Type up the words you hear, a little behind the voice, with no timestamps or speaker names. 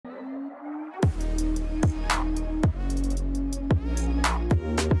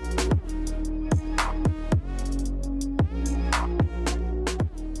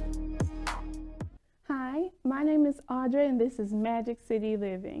Audra and this is Magic City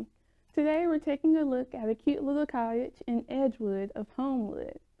Living. Today we're taking a look at a cute little cottage in Edgewood of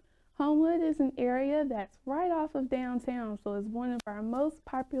Homewood. Homewood is an area that's right off of downtown, so it's one of our most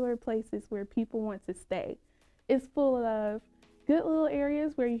popular places where people want to stay. It's full of good little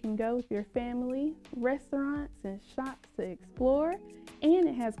areas where you can go with your family, restaurants and shops to explore, and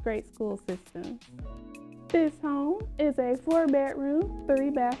it has great school systems. This home is a 4-bedroom,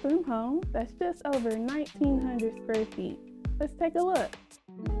 3-bathroom home that's just over 1,900 square feet. Let's take a look.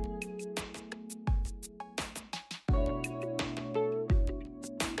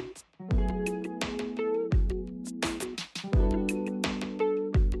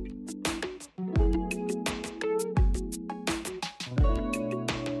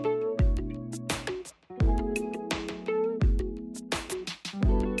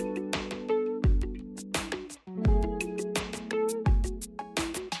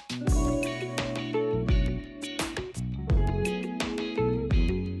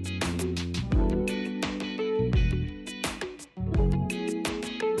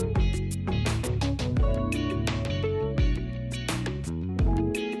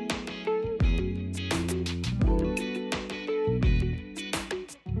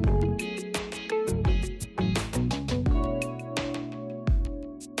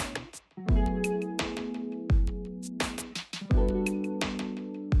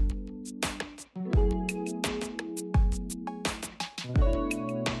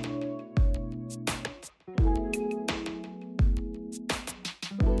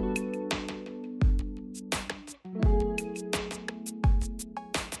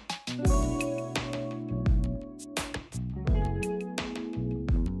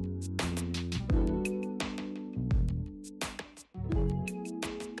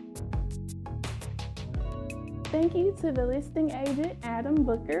 Thank you to the listing agent, Adam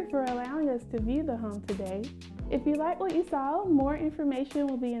Booker, for allowing us to view the home today. If you like what you saw, more information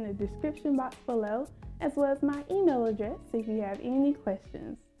will be in the description box below, as well as my email address if you have any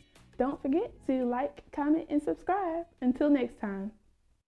questions. Don't forget to like, comment, and subscribe. Until next time.